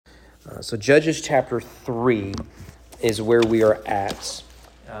So Judges chapter 3 is where we are at.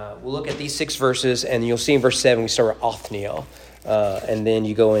 We'll look at these 6 verses, and you'll see in verse 7 we start with Othniel, and then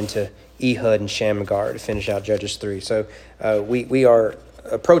you go into Ehud and Shamgar to finish out Judges 3. So we are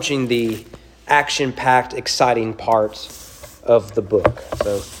approaching the action-packed, exciting part of the book.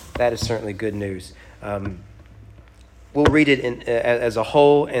 So that is certainly good news. We'll read it as a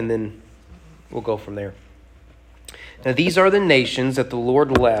whole, and then we'll go from there. Now these are the nations that the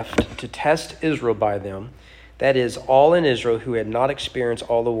Lord left to test Israel by them, that is, all in Israel who had not experienced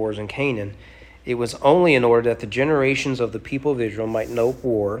all the wars in Canaan. It was only in order that the generations of the people of Israel might know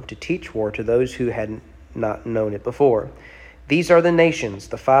war, to teach war to those who had not known it before. These are the nations,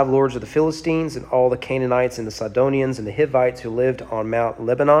 the 5 lords of the Philistines, and all the Canaanites and the Sidonians and the Hivites who lived on Mount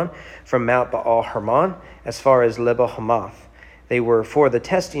Lebanon, from Mount Baal Hermon as far as Lebo Hamath. They were for the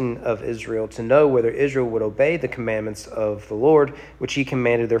testing of Israel, to know whether Israel would obey the commandments of the Lord, which he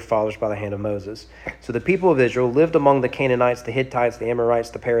commanded their fathers by the hand of Moses. So the people of Israel lived among the Canaanites, the Hittites, the Amorites,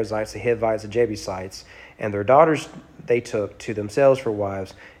 the Perizzites, the Hivites, the Jebusites, and their daughters they took to themselves for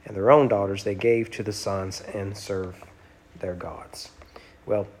wives, and their own daughters they gave to the sons and served their gods.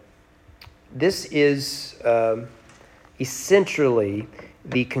 Well, this is essentially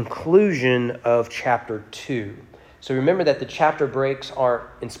the conclusion of chapter 2. So remember that the chapter breaks aren't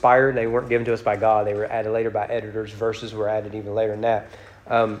inspired. They weren't given to us by God. They were added later by editors. Verses were added even later than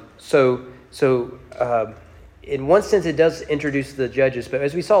that. So in one sense, it does introduce the judges. But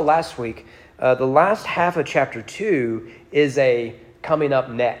as we saw last week, the last half of chapter 2 is a coming up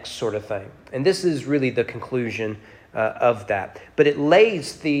next sort of thing. And this is really the conclusion of that. But it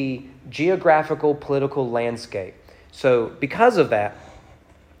lays the geographical, political landscape. So because of that,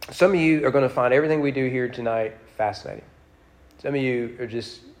 some of you are going to find everything we do here tonight fascinating. Some of you are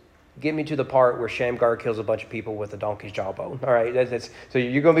just get me to the part where Shamgar kills a bunch of people with a donkey's jawbone. All right, so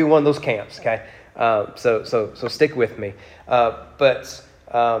you're going to be one of those camps. Okay, so stick with me. But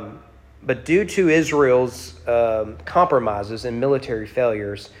due to Israel's compromises and military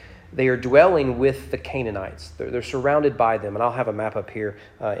failures, they are dwelling with the Canaanites. They're surrounded by them, and I'll have a map up here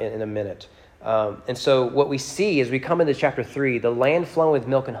in a minute. And so what we see as we come into chapter 3, the land flowing with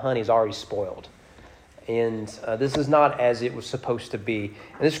milk and honey is already spoiled. And this is not as it was supposed to be.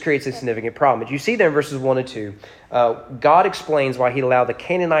 And this creates a significant problem. But you see there in verses 1 and 2, God explains why he allowed the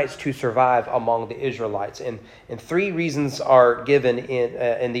Canaanites to survive among the Israelites. And 3 reasons are given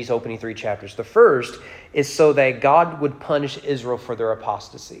in these opening 3 chapters. The first is so that God would punish Israel for their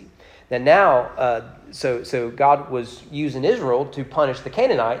apostasy. Now, so God was using Israel to punish the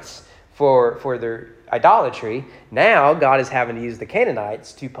Canaanites for their idolatry. Now God is having to use the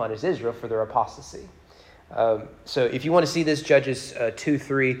Canaanites to punish Israel for their apostasy. So if you want to see this, Judges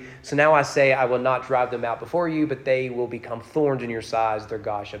 2:3. So now I say, I will not drive them out before you, but they will become thorns in your sides. Their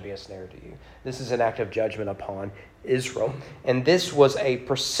God shall be a snare to you. This is an act of judgment upon Israel. And this was a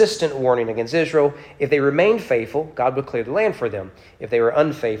persistent warning against Israel. If they remained faithful, God would clear the land for them. If they were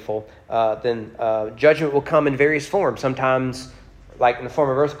unfaithful, then judgment will come in various forms. Sometimes like in the form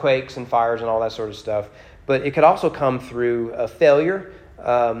of earthquakes and fires and all that sort of stuff. But it could also come through a failure,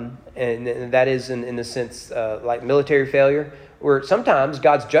 and that is in the sense like military failure, where sometimes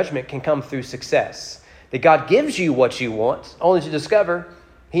God's judgment can come through success. That God gives you what you want, only to discover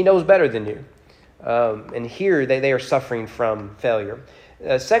he knows better than you. And here they are suffering from failure.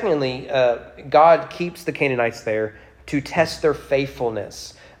 Secondly, God keeps the Canaanites there to test their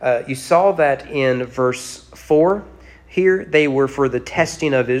faithfulness. You saw that in verse 4. Here, they were for the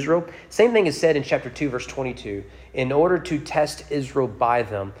testing of Israel. Same thing is said in chapter 2, verse 22. In order to test Israel by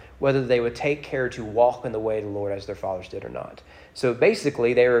them, whether they would take care to walk in the way of the Lord as their fathers did or not. So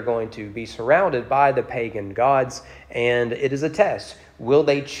basically, they are going to be surrounded by the pagan gods, and it is a test. Will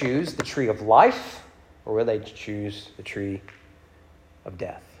they choose the tree of life, or will they choose the tree of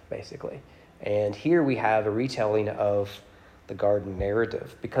death, basically? And here we have a retelling of the garden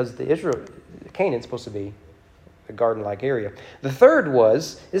narrative, because Canaan is supposed to be a garden-like area. The third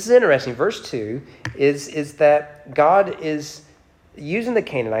was, this is interesting, verse 2, is that God is using the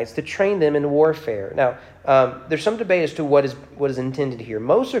Canaanites to train them in warfare. Now, there's some debate as to what is intended here.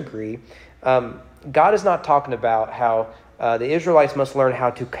 Most agree God is not talking about how the Israelites must learn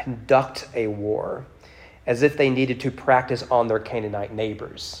how to conduct a war, as if they needed to practice on their Canaanite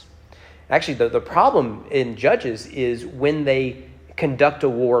neighbors. Actually, the problem in Judges is when they conduct a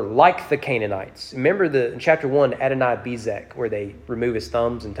war like the Canaanites. Remember in chapter 1, Adonai-Bezek, where they remove his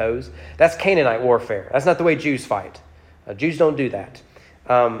thumbs and toes? That's Canaanite warfare. That's not the way Jews fight. Jews don't do that.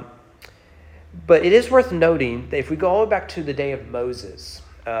 But it is worth noting that if we go all the way back to the day of Moses,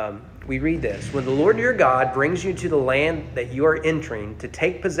 we read this. When the Lord your God brings you to the land that you are entering to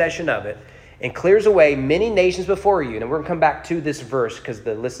take possession of it and clears away many nations before you. And we're going to come back to this verse because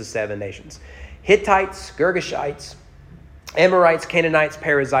the list is 7 nations. Hittites, Girgashites, Amorites, Canaanites,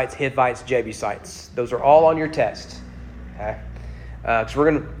 Perizzites, Hivites, Jebusites. Those are all on your test. Okay? So we're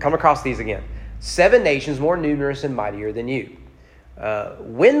going to come across these again. 7 nations more numerous and mightier than you.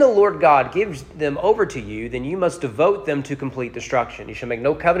 When the Lord God gives them over to you, then you must devote them to complete destruction. You shall make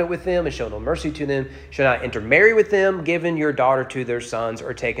no covenant with them and show no mercy to them. You shall not intermarry with them, giving your daughter to their sons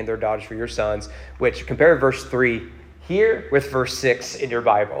or taking their daughters for your sons. Which, compare verse 3 here with verse 6 in your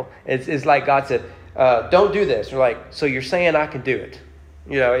Bible. It's like God said, don't do this. You're like, so you're saying I can do it?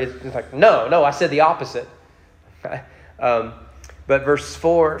 It's like, no, I said the opposite. But verse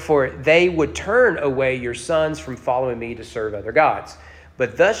 4, for they would turn away your sons from following me to serve other gods.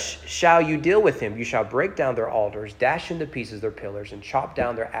 But thus shall you deal with them. You shall break down their altars, dash into pieces their pillars, and chop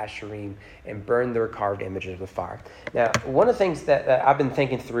down their asherim, and burn their carved images with fire. Now, one of the things that I've been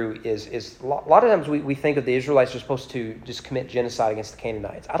thinking through is a lot of times we think of the Israelites are supposed to just commit genocide against the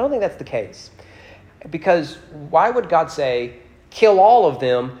Canaanites. I don't think that's the case. Because why would God say, kill all of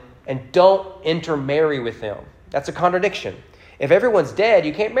them and don't intermarry with them? That's a contradiction. If everyone's dead,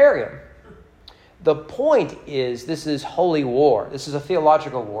 you can't marry them. The point is, this is holy war. This is a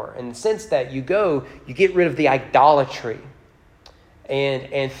theological war in the sense that you get rid of the idolatry.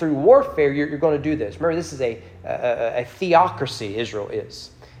 And through warfare, you're going to do this. Remember, this is a theocracy, Israel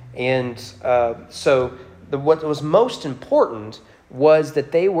is. And so what was most important was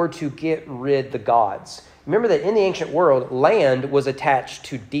that they were to get rid of the gods. Remember that in the ancient world, land was attached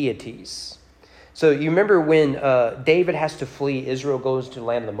to deities. So you remember when David has to flee, Israel goes to the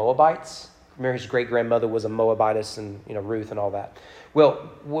land of the Moabites. Remember his great-grandmother was a Moabitess and Ruth and all that. Well,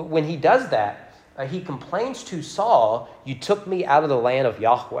 when he does that, he complains to Saul, you took me out of the land of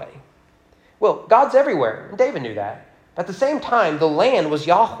Yahweh. Well, God's everywhere, and David knew that. But at the same time, the land was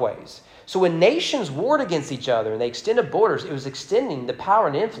Yahweh's. So when nations warred against each other and they extended borders, it was extending the power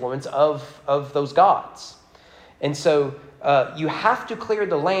and influence of those gods. And so you have to clear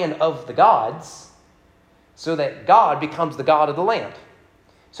the land of the gods so that God becomes the God of the land.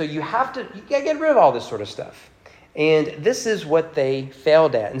 So you got to get rid of all this sort of stuff. And this is what they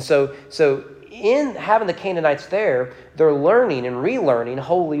failed at. And so in having the Canaanites there, they're learning and relearning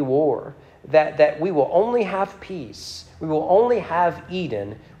holy war. That we will only have peace. We will only have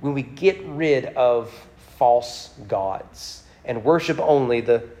Eden when we get rid of false gods and worship only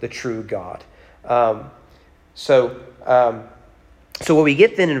the true God. So what we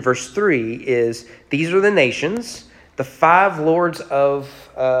get then in verse 3 is, these are the nations, the 5 lords of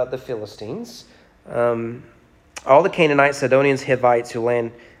the Philistines, all the Canaanites, Sidonians, Hivites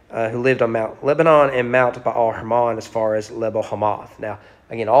who lived on Mount Lebanon and Mount Baal Hermon as far as Lebo Hamath. Now,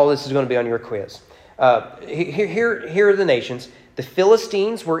 again, all this is going to be on your quiz. Here are the nations. The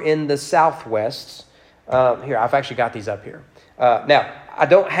Philistines were in the southwest. Here, I've actually got these up here. Now, I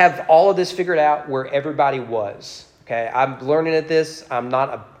don't have all of this figured out where everybody was. Okay, I'm learning at this.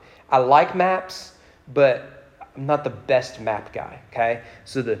 I like maps, but I'm not the best map guy. Okay,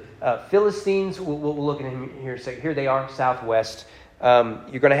 so the Philistines, we'll look at him here. So here they are, southwest.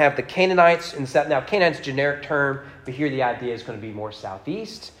 You're going to have the Canaanites in the south. Now, Canaanites is a generic term, but here the idea is going to be more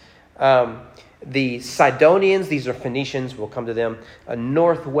southeast. The Sidonians, these are Phoenicians. We'll come to them.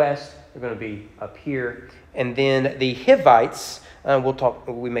 Northwest, they're going to be up here. And then the Hivites,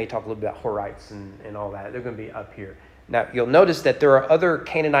 we may talk a little bit about Horites and all that. They're going to be up here. Now, you'll notice that there are other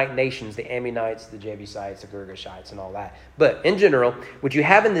Canaanite nations, the Ammonites, the Jebusites, the Girgashites, and all that. But in general, what you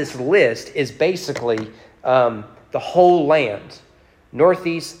have in this list is basically the whole land.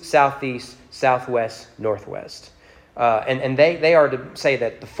 Northeast, southeast, southwest, northwest. And they are to say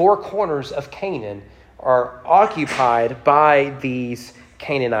that the 4 corners of Canaan are occupied by these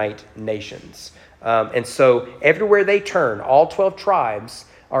Canaanite nations. And so everywhere they turn, all 12 tribes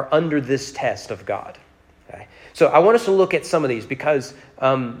are under this test of God. Okay? So I want us to look at some of these because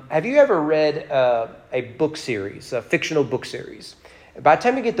have you ever read a book series, a fictional book series? By the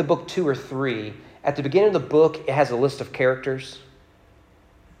time you get to book 2 or 3, at the beginning of the book, it has a list of characters.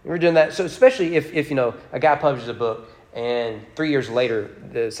 We're doing that. So especially if a guy publishes a book and 3 years later,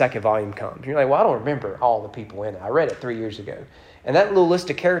 the second volume comes. You're like, well, I don't remember all the people in it. I read it 3 years ago. And that little list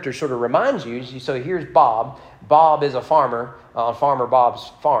of characters sort of reminds you. So here's Bob. Bob is a farmer on Farmer Bob's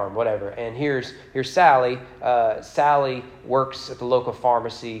farm, whatever. And here's Sally. Sally works at the local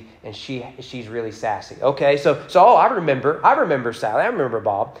pharmacy, and she's really sassy. Okay, so I remember Sally. I remember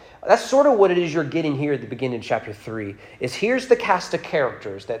Bob. That's sort of what it is you're getting here at the beginning of chapter 3. Is here's the cast of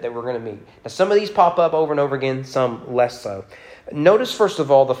characters that we're going to meet. Now, some of these pop up over and over again, some less so. Notice, first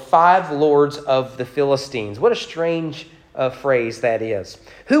of all, the 5 lords of the Philistines. What a strange phrase that is.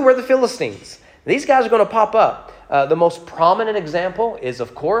 Who were the Philistines? These guys are going to pop up. The most prominent example is,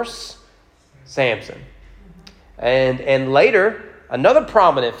 of course, Samson. And later, another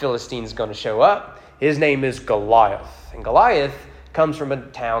prominent Philistine is going to show up. His name is Goliath. And Goliath comes from a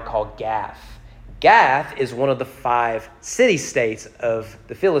town called Gath. Gath is one of the 5 city-states of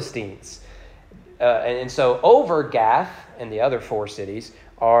the Philistines. And so over Gath and the other 4 cities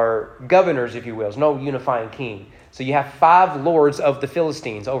are governors, if you will. There's no unifying king. So you have 5 lords of the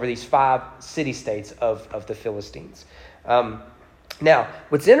Philistines over these 5 city-states of the Philistines. Now,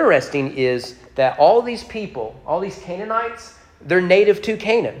 what's interesting is that all these people, all these Canaanites, they're native to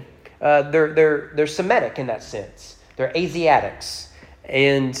Canaan. They're Semitic in that sense. They're Asiatics,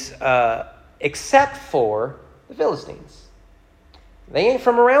 and except for the Philistines, they ain't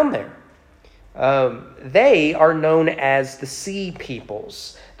from around there. They are known as the Sea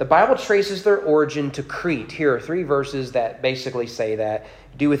Peoples. The Bible traces their origin to Crete. Here are 3 verses that basically say that.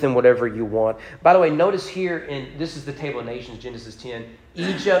 Do with them whatever you want. By the way, notice here, this is the Table of Nations, Genesis 10.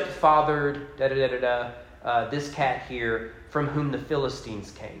 Egypt fathered, this cat here, from whom the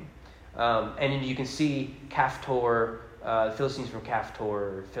Philistines came. And then you can see Caphtor, Philistines from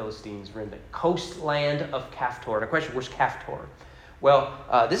Caphtor, Philistines were in the coastland of Caphtor. And the question, where's Caphtor? Well,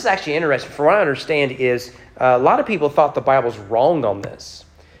 this is actually interesting. From what I understand is a lot of people thought the Bible's wrong on this.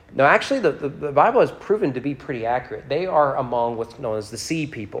 No, actually, the Bible has proven to be pretty accurate. They are among what's known as the Sea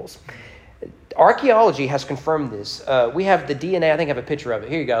Peoples. Archaeology has confirmed this. We have the DNA. I think I have a picture of it.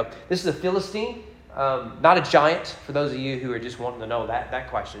 Here you go. This is a Philistine, not a giant, for those of you who are just wanting to know that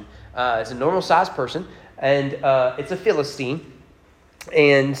question. It's a normal-sized person, and it's a Philistine.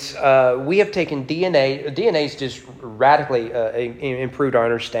 And we have taken DNA. DNA's just radically improved our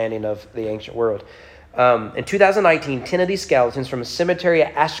understanding of the ancient world. In 2019, 10 of these skeletons from a cemetery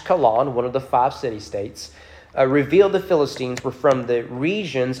at Ashkelon, one of the 5 city-states, revealed the Philistines were from the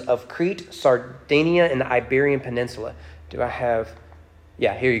regions of Crete, Sardinia, and the Iberian Peninsula. Do I have...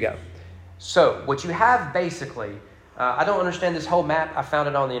 Yeah, here you go. So what you have basically... I don't understand this whole map. I found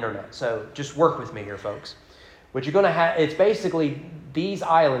it on the internet. So just work with me here, folks. What you're going to have... It's basically these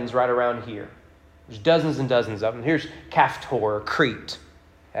islands right around here. There's dozens and dozens of them. Here's Caphtor, Crete.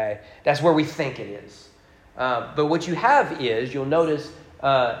 Okay, that's where we think it is. But what you have is, you'll notice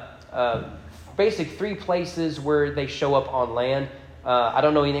basic 3 places where they show up on land. I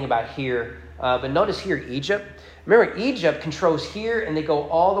don't know anything about here, but notice here Egypt. Remember, Egypt controls here, and they go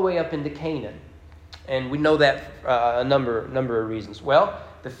all the way up into Canaan. And we know that a number of reasons. Well,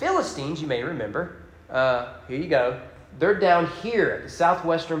 the Philistines, you may remember, here you go. They're down here, the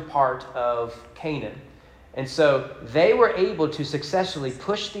southwestern part of Canaan. And so they were able to successfully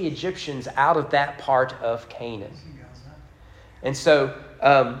push the Egyptians out of that part of Canaan. And so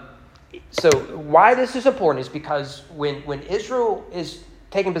why this is important is because when Israel is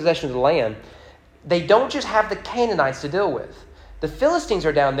taking possession of the land, they don't just have the Canaanites to deal with. The Philistines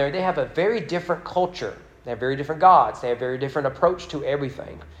are down there. They have a very different culture. They have very different gods. They have a very different approach to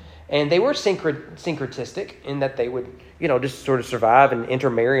everything. And they were syncretistic in that they would, just sort of survive and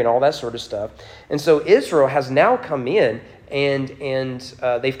intermarry and all that sort of stuff. And so Israel has now come in and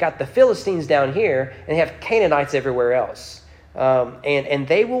they've got the Philistines down here and they have Canaanites everywhere else. And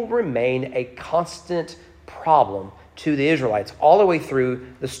they will remain a constant problem to the Israelites all the way through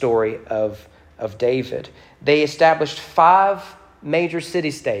the story of David. They established 5 major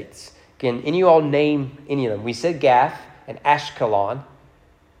city-states. Can any of you all name any of them? We said Gath and Ashkelon.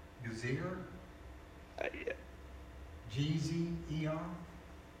 Gezer? G-Z-E-R?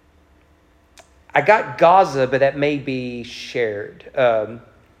 I got Gaza, but that may be shared.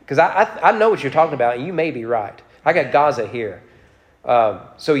 Because I know what you're talking about, and you may be right. I got Gaza here.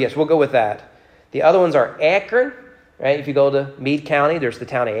 So yes, we'll go with that. The other ones are Akron, right? If you go to Meade County, there's the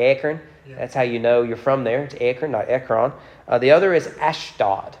town of Akron. Yeah. That's how you know you're from there. It's Akron, not Ekron. The other is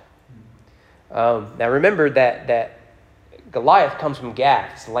Ashdod. Now remember that Goliath comes from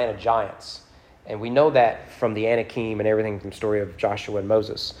Gath. It's the land of giants. And we know that from the Anakim and everything from the story of Joshua and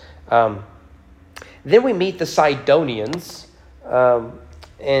Moses. Then we meet the Sidonians.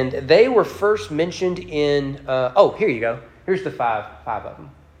 And they were first mentioned in... here you go. Here's the five of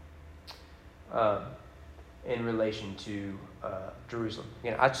them in relation to Jerusalem.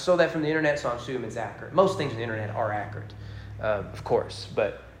 I saw that from the internet, so I'm assuming it's accurate. Most things on the internet are accurate, of course.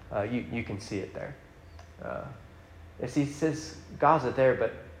 But you can see it there. It says Gaza there,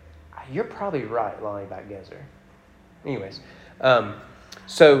 but you're probably right, lying about Gezer. Anyways,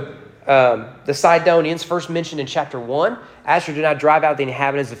 the Sidonians, first mentioned in chapter 1, Asher did not drive out the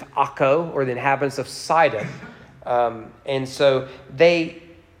inhabitants of Akko or the inhabitants of Sidon. And so they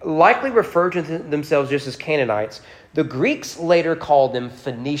likely referred to themselves just as Canaanites. The Greeks later called them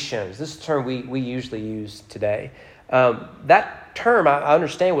Phoenicians. This is a term we usually use today. That term, I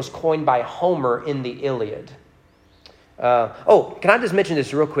understand, was coined by Homer in the Iliad. Can I just mention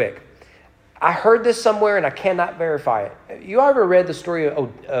this real quick? I heard this somewhere and I cannot verify it. You ever read the story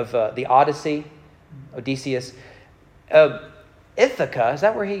of the Odyssey? Odysseus? Ithaca, is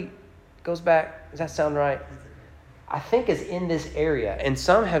that where he goes back? Does that sound right? I think is in this area. And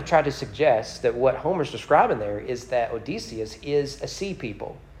some have tried to suggest that what Homer's describing there is that Odysseus is a sea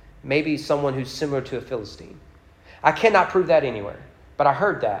people. Maybe someone who's similar to a Philistine. I cannot prove that anywhere. But I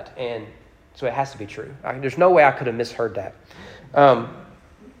heard that, and so it has to be true. There's no way I could have misheard that.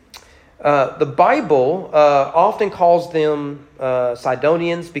 The Bible often calls them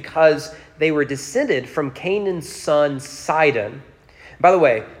Sidonians because they were descended from Canaan's son Sidon. By the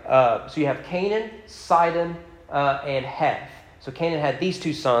way, so you have Canaan, Sidon, and Heth. So Canaan had these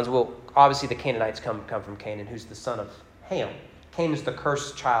two sons. Well, obviously the Canaanites come from Canaan, who's the son of Ham. Canaan's the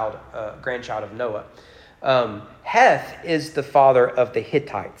cursed child, grandchild of Noah. Heth is the father of the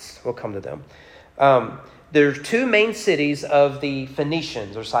Hittites. We'll come to them. There's two main cities of the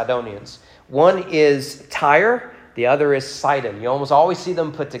Phoenicians or Sidonians. One is Tyre. The other is Sidon. You almost always see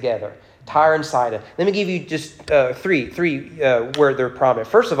them put together. Tyre and Sidon. Let me give you just three where they're prominent.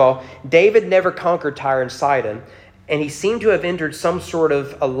 First of all, David never conquered Tyre and Sidon, and he seemed to have entered some sort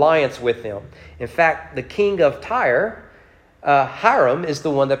of alliance with them. In fact, the king of Tyre, Hiram, is the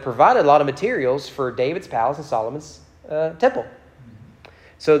one that provided a lot of materials for David's palace and Solomon's temple.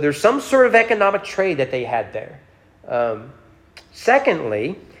 So there's some sort of economic trade that they had there.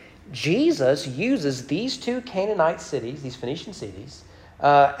 Secondly, Jesus uses these two Canaanite cities, these Phoenician cities,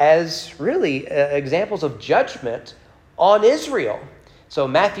 as really examples of judgment on Israel. So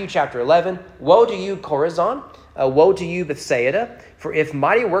Matthew chapter 11, woe to you, Chorazin, woe to you, Bethsaida, for if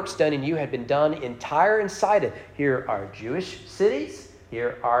mighty works done in you had been done in Tyre and Sidon. Here are Jewish cities,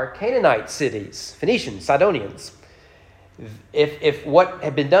 here are Canaanite cities, Phoenicians, Sidonians. If what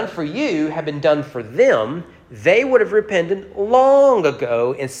had been done for you had been done for them, they would have repented long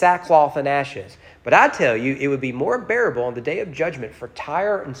ago in sackcloth and ashes. But I tell you, it would be more bearable on the day of judgment for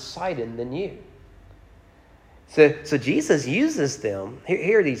Tyre and Sidon than you. So Jesus uses them.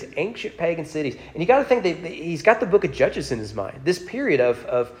 Here are these ancient pagan cities. And you got to think that he's got the book of Judges in his mind. This period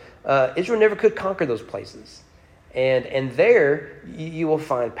of Israel never could conquer those places. And there you will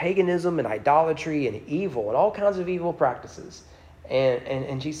find paganism and idolatry and evil and all kinds of evil practices.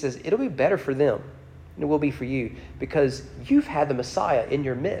 And Jesus says, it'll be better for them than it will be for you because you've had the Messiah in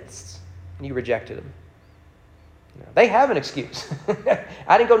your midst and you rejected him. They have an excuse.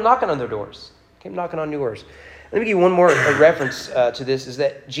 I didn't go knocking on their doors. I came knocking on yours. Let me give you one more reference to this, is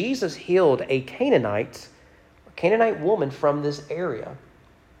that Jesus healed a Canaanite woman from this area.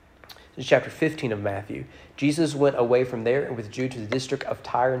 This is chapter 15 of Matthew. Jesus went away from there and withdrew to the district of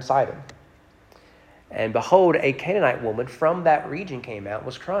Tyre and Sidon. And behold, a Canaanite woman from that region came out and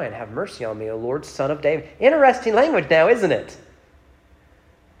was crying, have mercy on me, O Lord, son of David. Interesting language now, isn't it?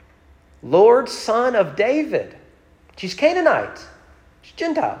 Lord, son of David. She's Canaanite. She's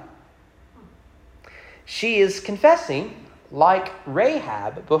Gentile. She is confessing, like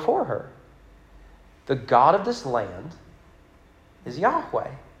Rahab before her, the God of this land is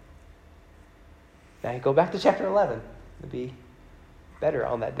Yahweh. Now you go back to chapter 11. It'll be better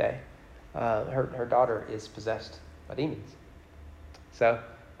on that day. Her daughter is possessed by demons. So,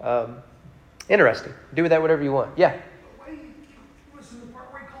 interesting. Do with that whatever you want. Yeah? Listen to the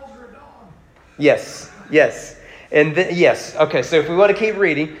part where he calls her a dog. Yes. And yes. Okay, so if we want to keep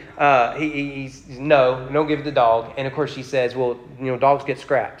reading, he's no, don't give it the dog. And of course she says, well, dogs get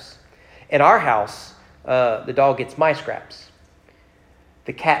scraps. In our house, the dog gets my scraps.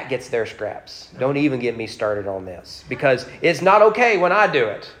 The cat gets their scraps. Don't even get me started on this because it's not okay when I do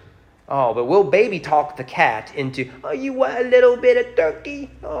it. Oh, but we'll baby talk the cat into, oh, you want a little bit of turkey?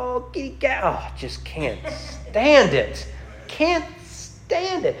 Oh, kitty cat. Oh, just can't stand it. Can't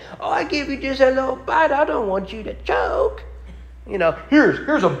stand it. Oh, I give you just a little bite. I don't want you to choke.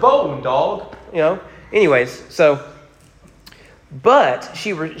 Here's a bone, dog. Anyways, so, but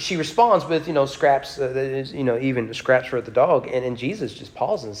she responds with, scraps, even scraps for the dog. And Jesus just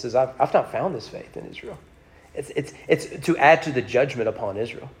pauses and says, I've not found this faith in Israel. It's to add to the judgment upon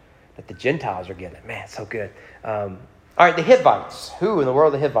Israel that the Gentiles are getting it. Man, it's so good. All right, the Hivites. Who in the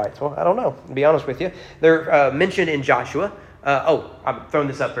world are the Hivites? Well, I don't know, to be honest with you. They're mentioned in Joshua. I'm throwing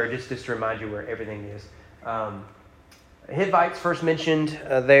this up there just to remind you where everything is. Hivites first mentioned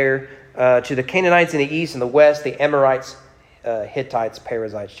there to the Canaanites in the east and the west, the Amorites, Hittites,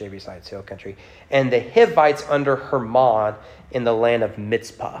 Perizzites, Jebusites, hill country, and the Hivites under Hermon in the land of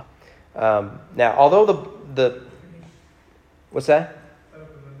Mitzpah. Now, although the what's that? Up in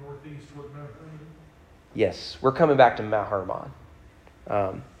the northeast, what Mount Hermon? Yes, we're coming back to Mount Hermon.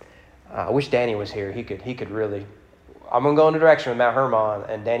 I wish Danny was here. He could really. I'm going to go in the direction of Mount Hermon,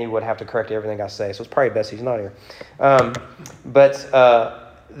 and Danny would have to correct everything I say, so it's probably best he's not here. But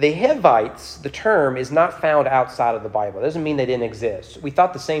the Hivites, the term, is not found outside of the Bible. It doesn't mean they didn't exist. We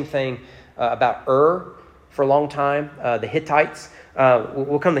thought the same thing about for a long time, the Hittites.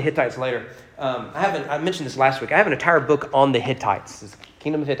 We'll come to Hittites later. I mentioned this last week. I have an entire book on the Hittites. It's the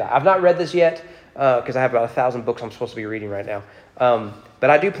Kingdom of Hittites. I've not read this yet because I have about 1,000 books I'm supposed to be reading right now. But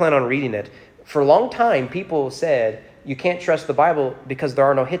I do plan on reading it. For a long time, people said, you can't trust the Bible because there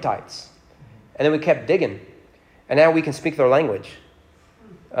are no Hittites. And then we kept digging. And now we can speak their language.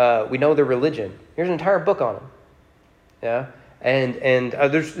 We know their religion. Here's an entire book on them. Yeah, and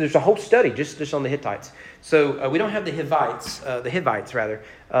there's a whole study just on the Hittites. So we don't have the Hivites rather.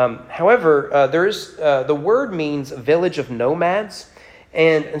 However, there's the word means village of nomads,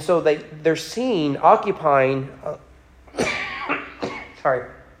 and so they're seen occupying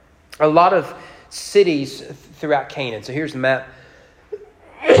a lot of cities throughout Canaan. So here's the map.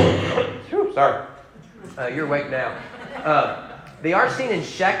 Sorry, you're awake now. They are seen in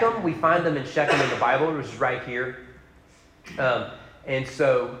Shechem. We find them in Shechem in the Bible, which is right here. And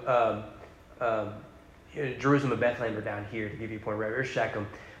so Jerusalem and Bethlehem are down here to give you a point. Right, here's Shechem.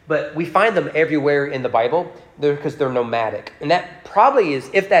 But we find them everywhere in the Bible because they're nomadic. And that probably is,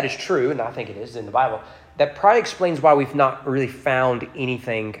 if that is true, and I think it is in the Bible, that probably explains why we've not really found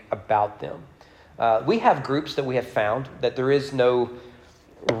anything about them. We have groups that we have found that there is no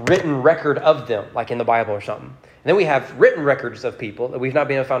written record of them, like in the Bible or something. And then we have written records of people that we've not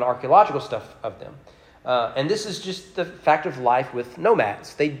been able to find archaeological stuff of them. And this is just the fact of life with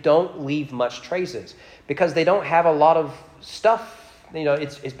nomads. They don't leave much traces because they don't have a lot of stuff. You know,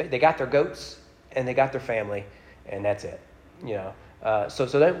 they got their goats and they got their family, and that's it. You know, so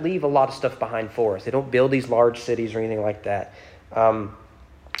they don't leave a lot of stuff behind for us. They don't build these large cities or anything like that.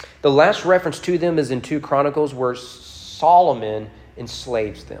 The last reference to them is in 2 Chronicles where Solomon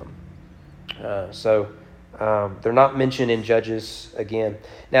enslaves them. So they're not mentioned in Judges again.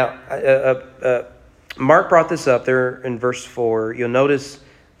 Now, Mark brought this up there in verse 4. You'll notice,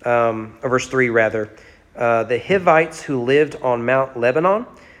 verse 3 rather, the Hivites who lived on Mount Lebanon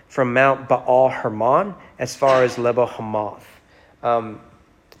from Mount Baal Hermon as far as Lebo Hamath. I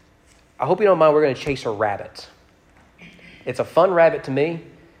hope you don't mind, we're going to chase a rabbit. It's a fun rabbit to me.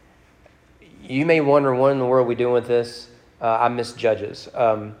 You may wonder, what in the world are we doing with this? I miss Judges.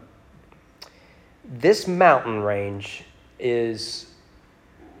 This mountain range is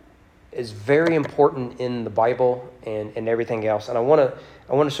very important in the Bible and everything else. And I want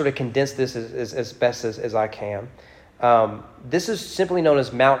to sort of condense this as best as I can. This is simply known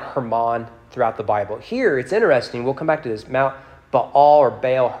as Mount Hermon throughout the Bible. Here, it's interesting. We'll come back to this. Mount Baal or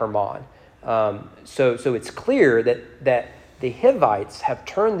Baal Hermon. So it's clear that the Hivites have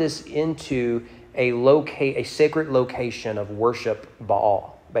turned this into a sacred location of worship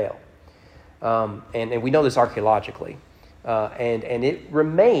Baal. And we know this archaeologically. And it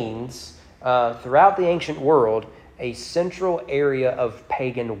remains throughout the ancient world a central area of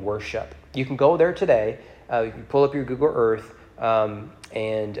pagan worship. You can go there today. You can pull up your Google Earth,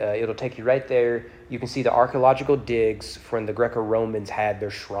 and it'll take you right there. You can see the archaeological digs for when the Greco-Romans had their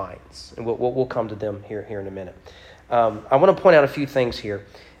shrines. And we'll come to them here in a minute. I want to point out a few things here.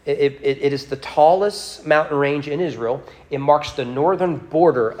 It is the tallest mountain range in Israel. It marks the northern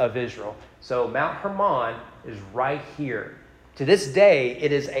border of Israel. So Mount Hermon is right here. To this day,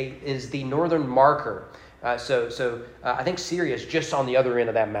 it is the northern marker. So I think Syria is just on the other end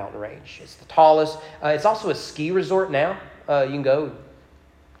of that mountain range. It's the tallest. It's also a ski resort now. You can go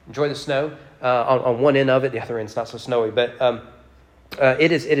enjoy the snow on one end of it. The other end's not so snowy, but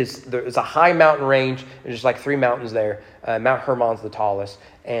it's a high mountain range. There's just like 3 mountains there. Mount Hermon's the tallest,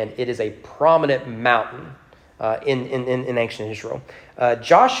 and it is a prominent mountain in ancient Israel.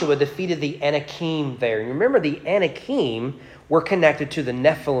 Joshua defeated the Anakim there. And remember, the Anakim were connected to the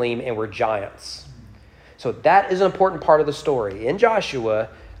Nephilim and were giants. So that is an important part of the story. In Joshua,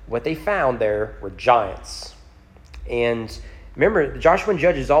 what they found there were giants. And remember, Joshua and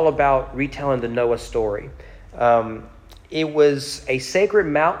Judges is all about retelling the Noah story. It was a sacred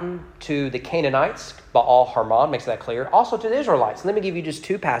mountain to the Canaanites. Baal Hermon makes that clear. Also to the Israelites. Let me give you just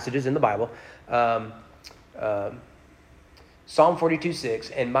 2 passages in the Bible. Psalm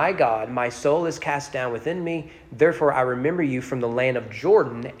 42:6, and my God, my soul is cast down within me. Therefore, I remember you from the land of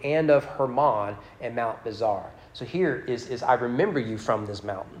Jordan and of Hermon and Mount Mizar. So here is I remember you from this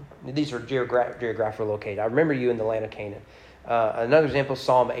mountain. These are geographical located. I remember you in the land of Canaan. Another example,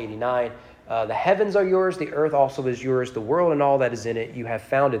 Psalm 89. The heavens are yours, the earth also is yours, the world and all that is in it, you have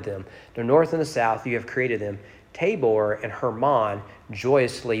founded them. The north and the south, you have created them. Tabor and Hermon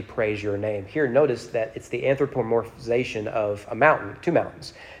joyously praise your name. Here, notice that it's the anthropomorphization of a mountain, two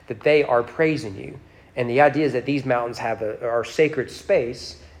mountains, that they are praising you. And the idea is that these mountains are sacred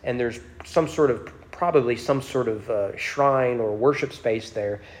space, and there's probably some sort of shrine or worship space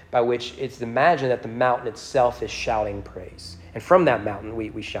there by which it's imagined that the mountain itself is shouting praise. And from that mountain,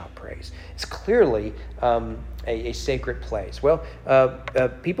 we shout praise. It's clearly a sacred place. Well,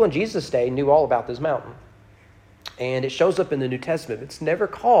 people in Jesus' day knew all about this mountain. And it shows up in the New Testament. It's never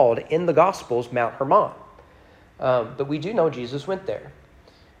called in the Gospels Mount Hermon. But we do know Jesus went there.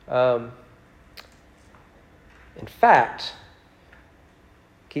 In fact,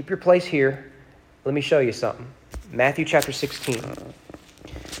 keep your place here. Let me show you something. Matthew chapter 16.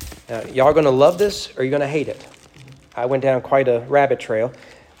 Now, y'all are going to love this or you're going to hate it. I went down quite a rabbit trail.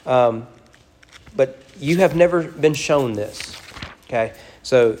 But you have never been shown this. Okay?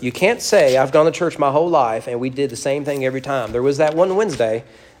 So you can't say, I've gone to church my whole life and we did the same thing every time. There was that one Wednesday.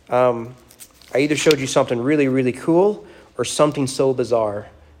 I either showed you something really, really cool or something so bizarre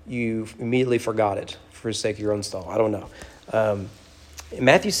you immediately forgot it for the sake of your own stall. I don't know. In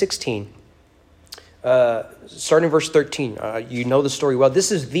Matthew 16, starting in verse 13, you know the story well.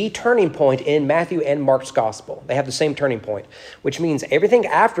 This is the turning point in Matthew and Mark's gospel. They have the same turning point, which means everything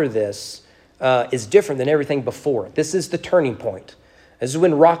after this is different than everything before. This is the turning point. This is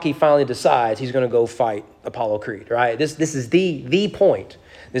when Rocky finally decides he's going to go fight Apollo Creed, right? This is the point.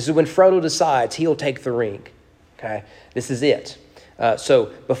 This is when Frodo decides he'll take the ring, okay? This is it.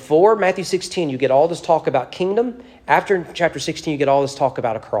 So before Matthew 16, you get all this talk about kingdom. After chapter 16, you get all this talk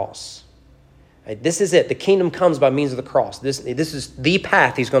about a cross. Right? This is it. The kingdom comes by means of the cross. This is the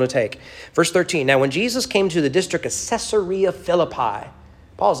path he's going to take. Verse 13, now when Jesus came to the district of Caesarea Philippi,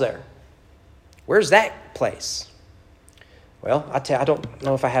 pause there. Where's that place? Well, I don't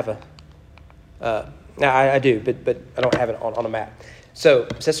know if I have I do, but I don't have it on a map. So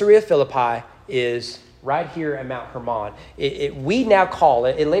Caesarea Philippi is right here at Mount Hermon. We now call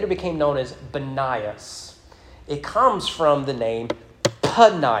it later became known as Banias. It comes from the name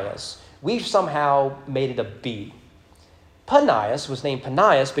Panias. We've somehow made it a B. Panias was named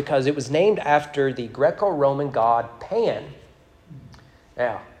Panias because it was named after the Greco-Roman god Pan.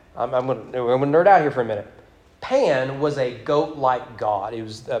 Now, I'm going to nerd out here for a minute. Pan was a goat-like god. It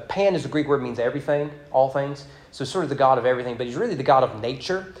was Pan is the Greek word, means everything, all things. So sort of the god of everything, but he's really the god of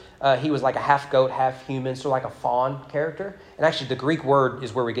nature. He was like a half goat, half human, sort of like a faun character. And actually, the Greek word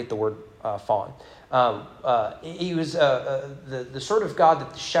is where we get the word faun. He was the sort of god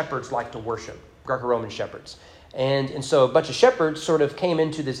that the shepherds like to worship, Greco-Roman shepherds. And so a bunch of shepherds sort of came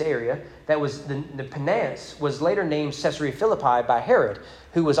into this area. That was the Panias was later named Caesarea Philippi by Herod,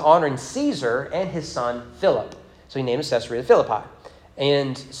 who was honoring Caesar and his son Philip. So he named it Caesarea Philippi.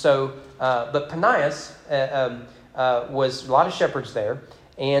 And so, but Panias was a lot of shepherds there.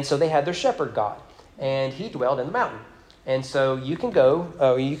 And so they had their shepherd god. And he dwelled in the mountain. And so you could go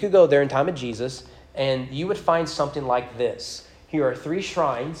there in time of Jesus, and you would find something like this. Here are 3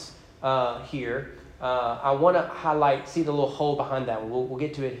 shrines here. I want to highlight, see the little hole behind that one. We'll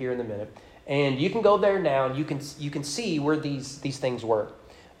get to it here in a minute. And you can go there now, and you can see where these things were.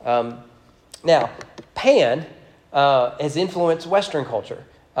 Now, Pan has influenced Western culture.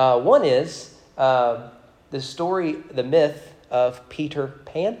 One is the myth of Peter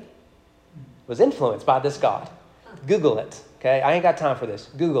Pan was influenced by this god. Google it. Okay, I ain't got time for this.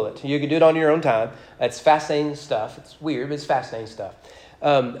 Google it. You can do it on your own time. It's fascinating stuff. It's weird, but it's fascinating stuff.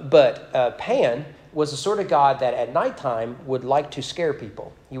 But Pan was the sort of god that at nighttime would like to scare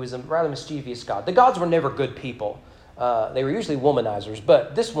people. He was a rather mischievous god. The gods were never good people. They were usually womanizers,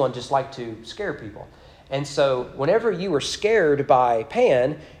 but this one just liked to scare people. And so whenever you were scared by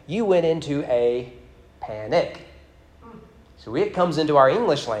Pan, you went into a panic. So it comes into our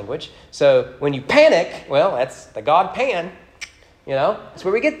English language. So when you panic, well, that's the god Pan. You know, that's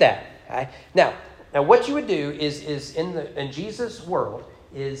where we get that. Okay? Now what you would do is in Jesus' world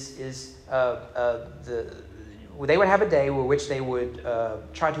they would have a day in which they would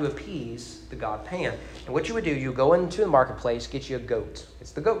try to appease the god Pan. And what you would do, you go into the marketplace, get you a goat.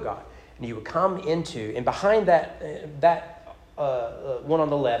 It's the goat god. And you would come into, and behind that one on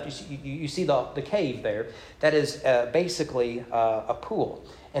the left, you see the cave there. That is basically a pool.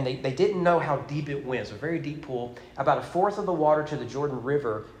 And they didn't know how deep it went. It's a very deep pool. About a fourth of the water to the Jordan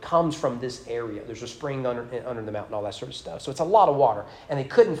River comes from this area. There's a spring under the mountain, all that sort of stuff. So it's a lot of water. And they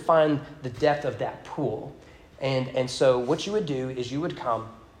couldn't find the depth of that pool. And so what you would do is you would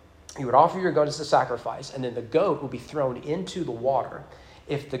offer your goat as a sacrifice, and then the goat would be thrown into the water.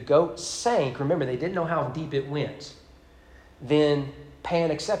 If the goat sank, remember, they didn't know how deep it went, then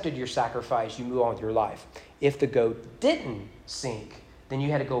Pan accepted your sacrifice, you move on with your life. If the goat didn't sink, then you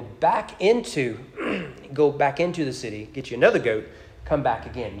had to go back into the city, get you another goat, come back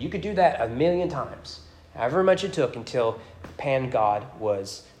again. You could do that 1,000,000 times, however much it took until Pan God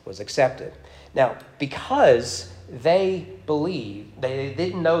was accepted. Now, because they believed, they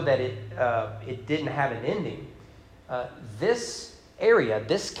didn't know that it didn't have an ending, this area,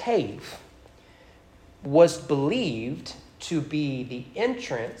 this cave, was believed to be the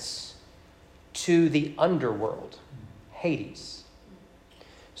entrance to the underworld, Hades.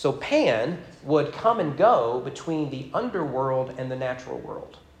 So Pan would come and go between the underworld and the natural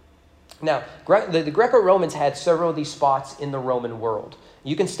world. Now, the Greco-Romans had several of these spots in the Roman world.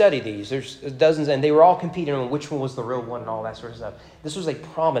 You can study these. There's dozens, and they were all competing on which one was the real one and all that sort of stuff. This was a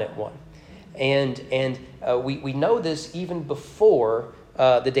prominent one. And we know this even before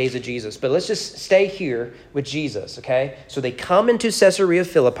the days of Jesus. But let's just stay here with Jesus, okay? So they come into Caesarea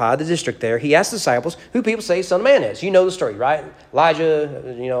Philippi, the district there. He asks the disciples, who people say Son of Man is? You know the story, right?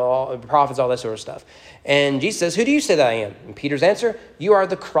 Elijah, all the prophets, all that sort of stuff. And Jesus says, who do you say that I am? And Peter's answer, you are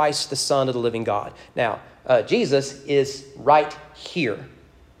the Christ, the Son of the living God. Now, Jesus is right here.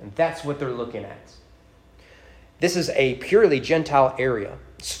 And that's what they're looking at. This is a purely Gentile area.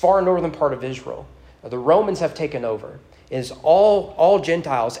 It's far northern part of Israel. The Romans have taken over. It is all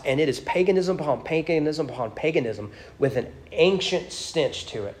Gentiles, and it is paganism upon paganism upon paganism with an ancient stench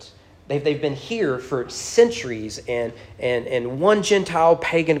to it. They've been here for centuries, and one Gentile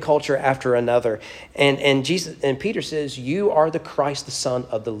pagan culture after another. And Jesus and Peter says, you are the Christ, the Son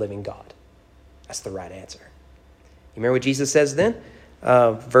of the living God. That's the right answer. You remember what Jesus says then?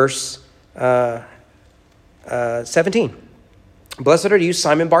 Verse 17. Blessed are you,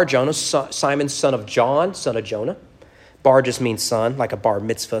 Simon Bar-Jonah, Simon, son of John, son of Jonah. Bar just means son, like a bar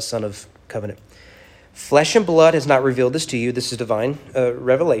mitzvah, son of covenant. Flesh and blood has not revealed this to you. This is divine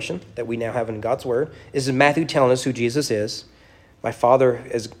revelation that we now have in God's word. This is Matthew telling us who Jesus is. My Father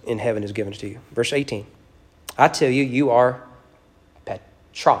in heaven has given it to you. Verse 18. I tell you, you are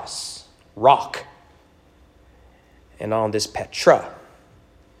Petros, rock. And on this Petra,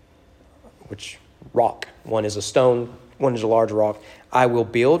 which rock, one is a stone, one is a large rock, I will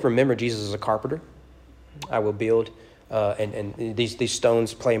build. Remember, Jesus is a carpenter. I will build. And these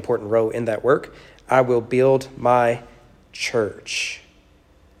stones play an important role in that work. I will build my church,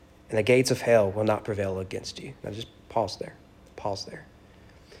 and the gates of hell will not prevail against you. Now just pause there. Pause there.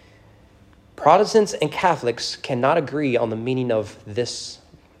 Protestants and Catholics cannot agree on the meaning of this,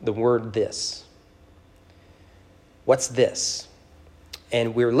 the word this. What's this?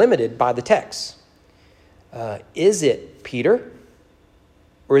 And we're limited by the text. Is it Peter,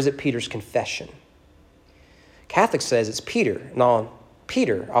 or is it Peter's confession? Catholic says it's Peter, and on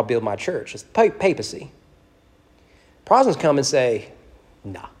Peter I'll build my church. It's papacy. Protestants come and say,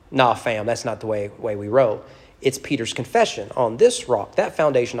 nah, fam, that's not the way we roll. It's Peter's confession. On this rock, that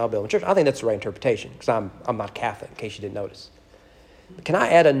foundation, I'll build my church. I think that's the right interpretation, because I'm not Catholic, in case you didn't notice. But can I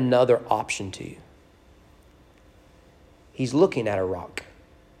add another option to you? He's looking at a rock.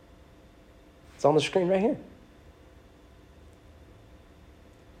 It's on the screen right here.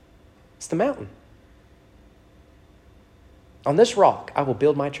 It's the mountain. On this rock, I will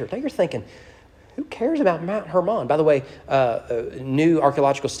build my church. Now you're thinking, who cares about Mount Hermon? By the way, new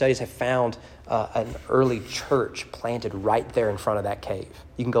archaeological studies have found an early church planted right there in front of that cave.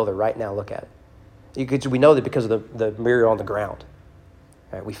 You can go there right now, look at it. We know that because of the mirror on the ground.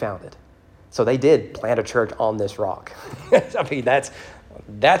 Right, we found it. So they did plant a church on this rock. I mean, that's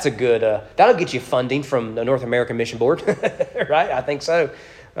a good, that'll get you funding from the North American Mission Board, right? I think so.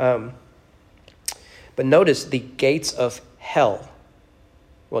 But notice the gates of hell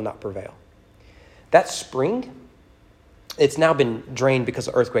will not prevail. That spring, it's now been drained because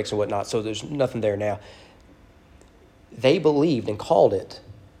of earthquakes and whatnot, so there's nothing there now. They believed and called it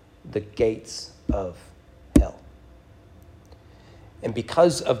the gates of hell. And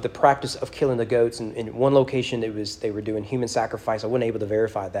because of the practice of killing the goats, and in one location they were doing human sacrifice, I wasn't able to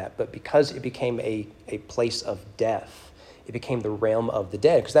verify that, but because it became a place of death, it became the realm of the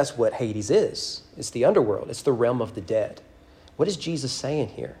dead, because that's what Hades is. It's the underworld. It's the realm of the dead. What is Jesus saying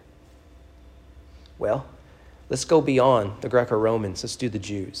here? Well, let's go beyond the Greco-Romans. Let's do the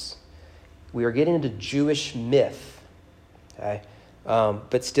Jews. We are getting into Jewish myth, okay?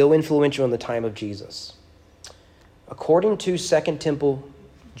 But still influential in the time of Jesus. According to Second Temple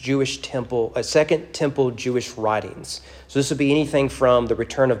Jewish writings, so this would be anything from the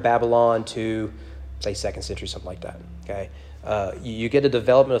return of Babylon to, say, 2nd century, something like that, okay? You get a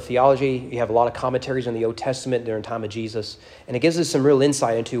development of theology. You have a lot of commentaries on the Old Testament during the time of Jesus, and it gives us some real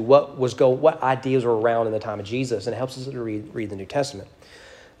insight into what ideas were around in the time of Jesus, and it helps us to read the New Testament.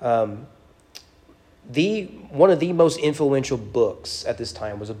 One of the most influential books at this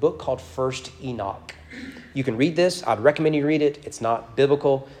time was a book called First Enoch. You can read this. I'd recommend you read it. It's not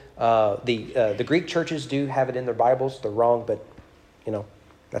biblical. The Greek churches do have it in their Bibles. They're wrong, but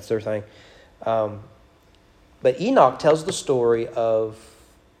that's their thing. But Enoch tells the story of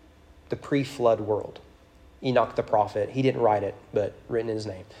the pre-flood world. Enoch the prophet. He didn't write it, but written in his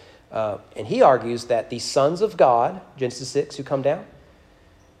name. And he argues that the sons of God, Genesis 6, who come down,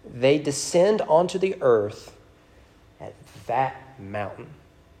 they descend onto the earth at that mountain.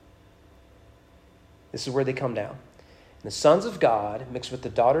 This is where they come down. And the sons of God mix with the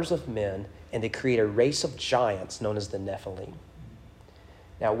daughters of men, and they create a race of giants known as the Nephilim.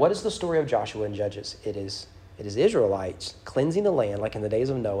 Now, what is the story of Joshua and Judges? It is Israelites cleansing the land, like in the days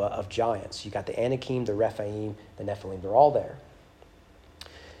of Noah, of giants. You got the Anakim, the Rephaim, the Nephilim. They're all there.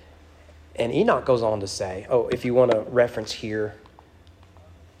 And Enoch goes on to say, if you want to reference here,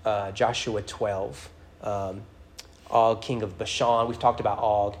 Joshua 12, Og, king of Bashan. We've talked about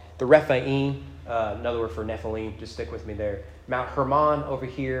Og. The Rephaim, another word for Nephilim. Just stick with me there. Mount Hermon over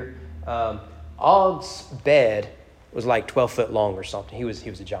here. Og's bed was like 12 foot long or something. He was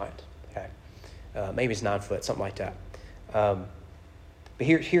a giant. Okay, maybe it's 9 foot, something like that. But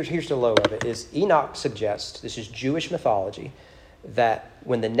here's the low of it. Is Enoch suggests, this is Jewish mythology, that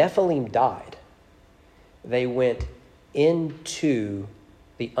when the Nephilim died, they went into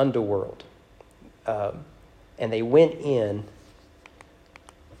the underworld, and they went in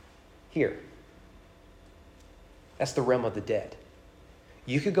here. That's the realm of the dead.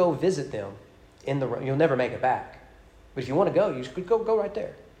 You could go visit them in the realm. You'll never make it back. But if you want to go, you could go right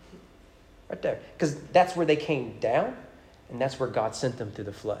there. Right there. Because that's where they came down, and that's where God sent them through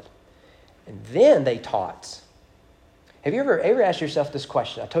the flood. And then they taught. Have you ever asked yourself this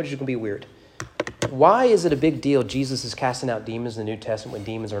question? I told you it's going to be weird. Why is it a big deal Jesus is casting out demons in the New Testament when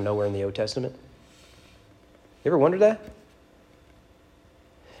demons are nowhere in the Old Testament? You ever wondered that?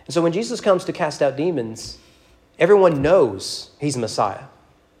 And so when Jesus comes to cast out demons, everyone knows he's Messiah.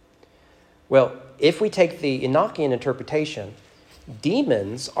 Well, if we take the Enochian interpretation,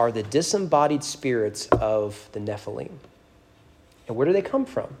 demons are the disembodied spirits of the Nephilim. And where do they come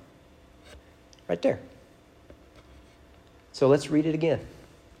from? Right there. So let's read it again.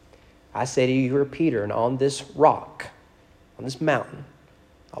 I say to you, you are Peter, and on this rock, on this mountain,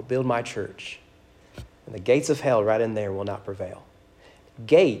 I'll build my church. And the gates of hell right in there will not prevail.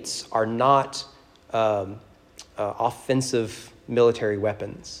 Gates are not offensive military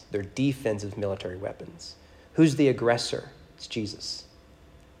weapons. They're defensive military weapons. Who's the aggressor? It's Jesus.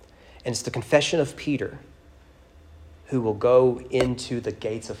 And it's the confession of Peter who will go into the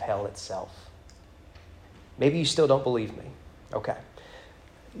gates of hell itself. Maybe you still don't believe me. Okay.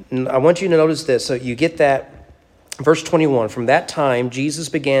 I want you to notice this. So you get that. Verse 21, from that time, Jesus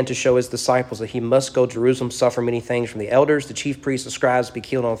began to show his disciples that he must go to Jerusalem, suffer many things from the elders, the chief priests, the scribes, be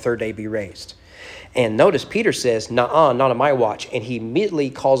killed on the third day, be raised. And notice Peter says, "Nuh-uh, not on my watch." And he immediately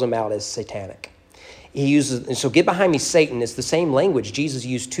calls him out as satanic. He uses, and so get behind me, Satan. It's the same language Jesus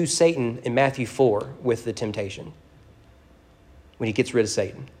used to Satan in Matthew 4 with the temptation when he gets rid of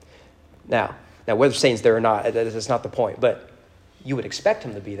Satan. Now whether Satan's there or not, that's not the point. But you would expect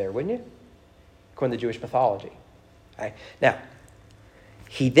him to be there, wouldn't you? According to Jewish mythology. Okay. Now,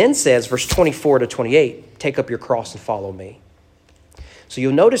 he then says, verse 24 to 28, take up your cross and follow me. So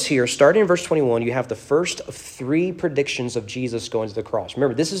you'll notice here, starting in verse 21, you have the first of three predictions of Jesus going to the cross.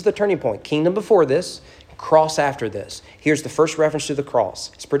 Remember, this is the turning point. Kingdom before this, cross after this. Here's the first reference to the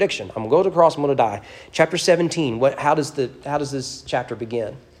cross. It's prediction. I'm going to go to the cross, I'm going to die. Chapter 17, how does this chapter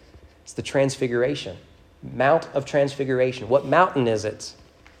begin? It's the transfiguration. Mount of Transfiguration. What mountain is it?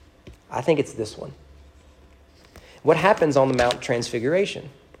 I think it's this one. What happens on the Mount of Transfiguration?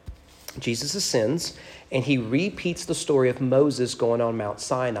 Jesus ascends, and he repeats the story of Moses going on Mount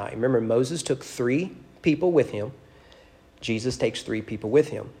Sinai. Remember, Moses took 3 people with him. Jesus takes 3 people with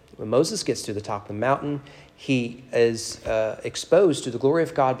him. When Moses gets to the top of the mountain, he is exposed to the glory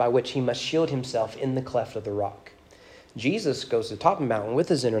of God by which he must shield himself in the cleft of the rock. Jesus goes to the top of the mountain with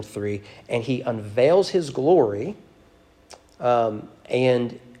his inner 3, and he unveils his glory, but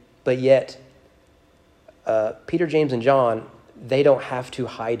yet Peter, James, and John, they don't have to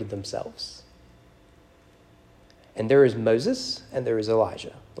hide themselves. And there is Moses and there is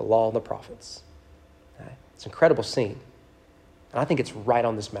Elijah, the law and the prophets. Okay? It's an incredible scene. And I think it's right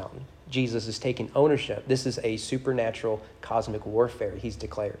on this mountain. Jesus is taking ownership. This is a supernatural cosmic warfare he's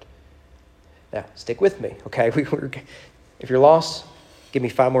declared. Now, stick with me, okay? If you're lost, give me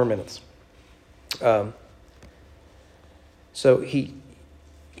 5 more minutes. So he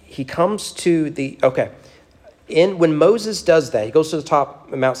comes to the, when Moses does that, he goes to the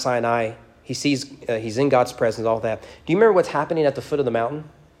top of Mount Sinai, he sees he's in God's presence, all that. Do you remember what's happening at the foot of the mountain?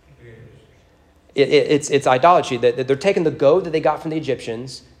 It's idolatry. They're taking the gold that they got from the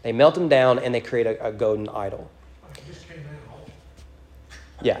Egyptians, they melt them down, and they create a golden idol.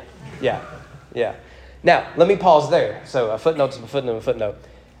 Yeah. Now, let me pause there. So a footnote to a footnote.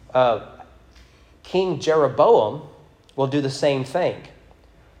 King Jeroboam will do the same thing.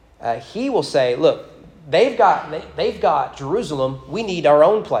 He will say, look, they've got Jerusalem. We need our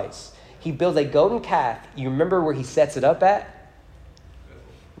own place. He builds a golden calf. You remember where he sets it up at?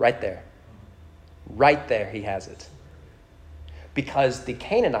 Right there. Right there he has it. Because the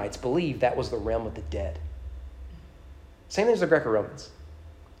Canaanites believed that was the realm of the dead. Same thing as the Greco-Romans.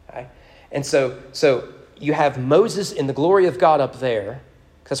 Okay? And so you have Moses in the glory of God up there,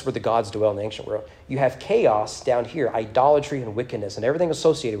 because that's where the gods dwell in the ancient world. You have chaos down here, idolatry and wickedness and everything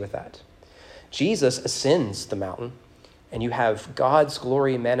associated with that. Jesus ascends the mountain, and you have God's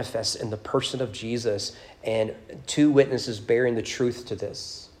glory manifest in the person of Jesus and 2 witnesses bearing the truth to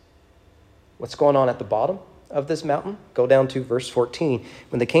this. What's going on at the bottom of this mountain? Go down to verse 14.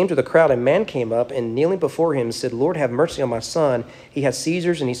 When they came to the crowd, a man came up and kneeling before him said, Lord, have mercy on my son. He has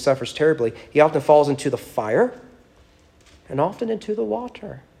seizures and he suffers terribly. He often falls into the fire and often into the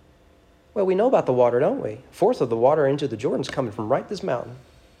water. Well, we know about the water, don't we? 1/4 of the water into the Jordan's coming from right this mountain.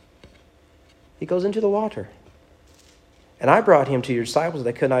 He goes into the water. And I brought him to your disciples,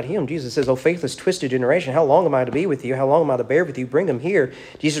 they could not heal him. Jesus says, O faithless, twisted generation, how long am I to be with you? How long am I to bear with you? Bring him here.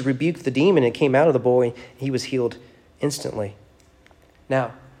 Jesus rebuked the demon and came out of the boy, and he was healed instantly.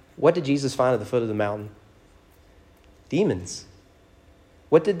 Now, what did Jesus find at the foot of the mountain? Demons.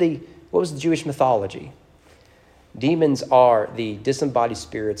 What was the Jewish mythology? Demons are the disembodied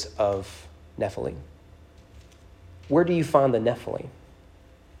spirits of Nephilim. Where do you find the Nephilim?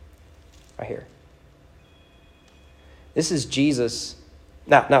 Right here. This is Jesus.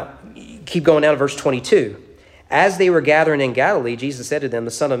 Now, keep going down to verse 22. As they were gathering in Galilee, Jesus said to them,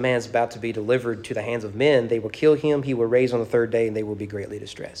 the Son of Man is about to be delivered to the hands of men. They will kill him. He will rise on the 3rd day, and they will be greatly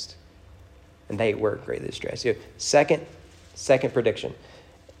distressed. And they were greatly distressed. Second prediction.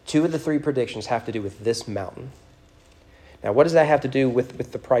 2 of the 3 predictions have to do with this mountain. Now, what does that have to do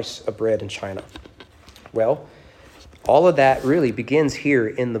with the price of bread in China? Well, all of that really begins here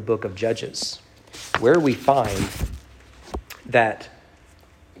in the book of Judges, where we find that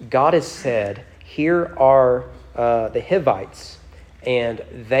God has said, here are the Hivites, and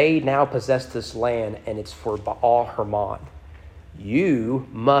they now possess this land, and it's for Baal Hermon. You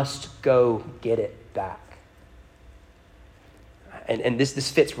must go get it back. And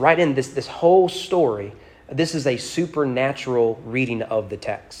this fits right in this whole story. This is a supernatural reading of the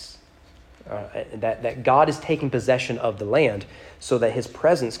text. That God is taking possession of the land so that his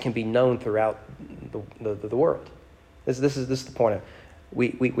presence can be known throughout the world. This is the point of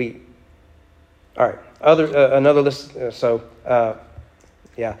we all right. Another list. Verse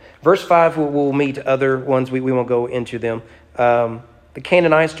 5. We'll meet other ones. We won't go into them. The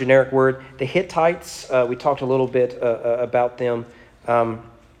Canaanites, generic word. The Hittites. We talked a little bit about them.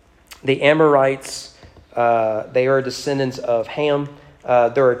 The Amorites. They are descendants of Ham.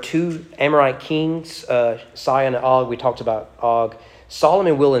 There are 2 Amorite kings, Sihon and Og. We talked about Og.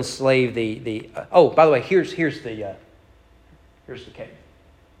 Solomon will enslave the. By the way, here's the cave,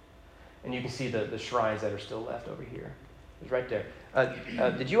 and you can see the shrines that are still left over here. It's right there.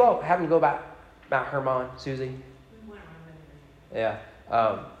 Did you all happen to go about Mount Hermon, Susie? We went around.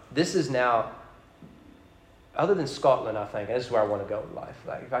 Yeah. This is now, other than Scotland, I think, and this is where I want to go in life.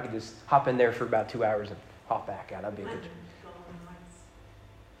 Like if I could just hop in there for about 2 hours and hop back out, that'd be a good.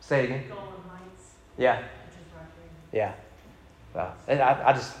 Say it again. Golden Heights. Yeah. Which is right there. Yeah. And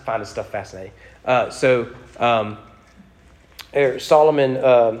I just find this stuff fascinating. Solomon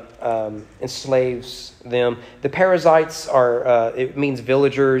enslaves them. The Perizzites are, it means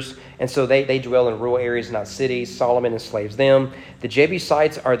villagers, and so they dwell in rural areas, not cities. Solomon enslaves them. The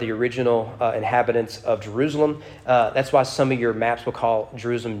Jebusites are the original inhabitants of Jerusalem. That's why some of your maps will call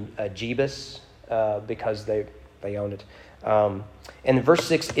Jerusalem Jebus, because they owned it. And verse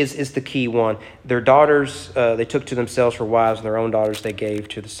 6 is the key one. Their daughters they took to themselves for wives, and their own daughters they gave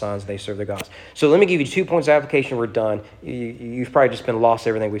to the sons. They served their gods. So let me give you 2 points of application. We're done. You've probably just been lost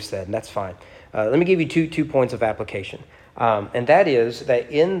everything we've said, and that's fine. Let me give you two points of application. And that is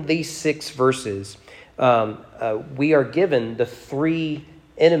that in these 6 verses, we are given the 3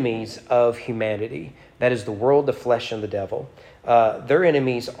 enemies of humanity. That is the world, the flesh, and the devil. Their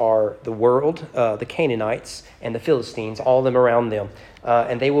enemies are the world, the Canaanites, and the Philistines, all of them around them.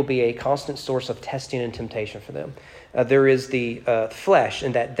 And they will be a constant source of testing and temptation for them. There is the flesh,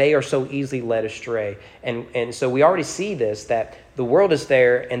 in that they are so easily led astray. And so we already see this, that the world is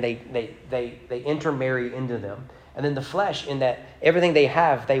there, and they intermarry into them. And then the flesh, in that everything they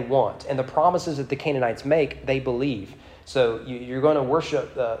have, they want. And the promises that the Canaanites make, they believe. So you're going to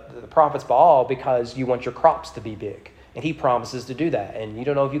worship the prophets Baal because you want your crops to be big. And he promises to do that. And you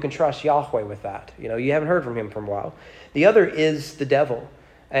don't know if you can trust Yahweh with that. You haven't heard from him for a while. The other is the devil.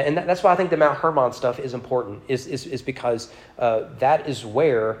 And that's why I think the Mount Hermon stuff is important, is because that is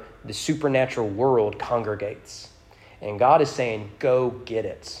where the supernatural world congregates. And God is saying, go get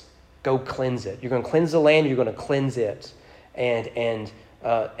it. Go cleanse it. You're going to cleanse the land. You're going to cleanse it. And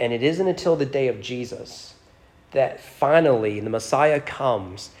it isn't until the day of Jesus that finally the Messiah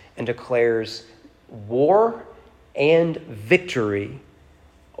comes and declares war and victory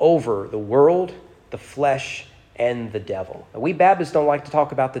over the world, the flesh, and the devil. Now, we Baptists don't like to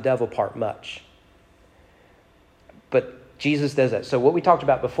talk about the devil part much, but Jesus does that. So what we talked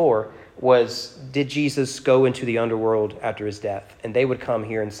about before was, did Jesus go into the underworld after his death? And they would come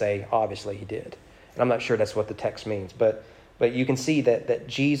here and say, obviously he did. And I'm not sure that's what the text means, but you can see that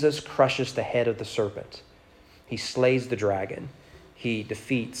Jesus crushes the head of the serpent. He slays the dragon. He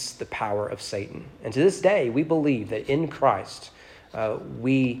defeats the power of Satan. And to this day, we believe that in Christ,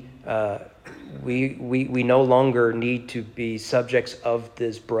 we no longer need to be subjects of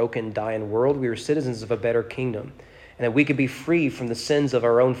this broken, dying world. We are citizens of a better kingdom. And that we could be free from the sins of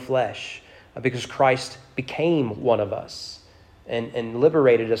our own flesh because Christ became one of us and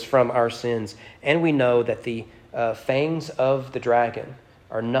liberated us from our sins. And we know that the fangs of the dragon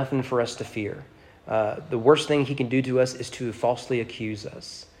are nothing for us to fear. The worst thing he can do to us is to falsely accuse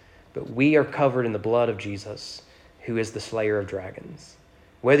us. But we are covered in the blood of Jesus, who is the slayer of dragons.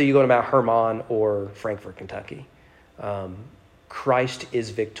 Whether you go to Mount Hermon or Frankfort, Kentucky, Christ is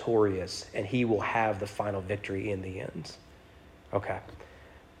victorious, and he will have the final victory in the end. Okay.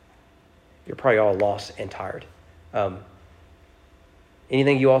 You're probably all lost and tired.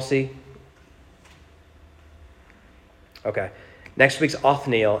 Anything you all see? Okay. Next week's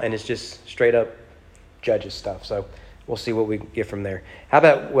Othniel, and it's just straight up Judges stuff. So we'll see what we get from there. How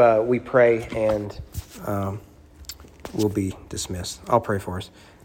about we pray and we'll be dismissed. I'll pray for us.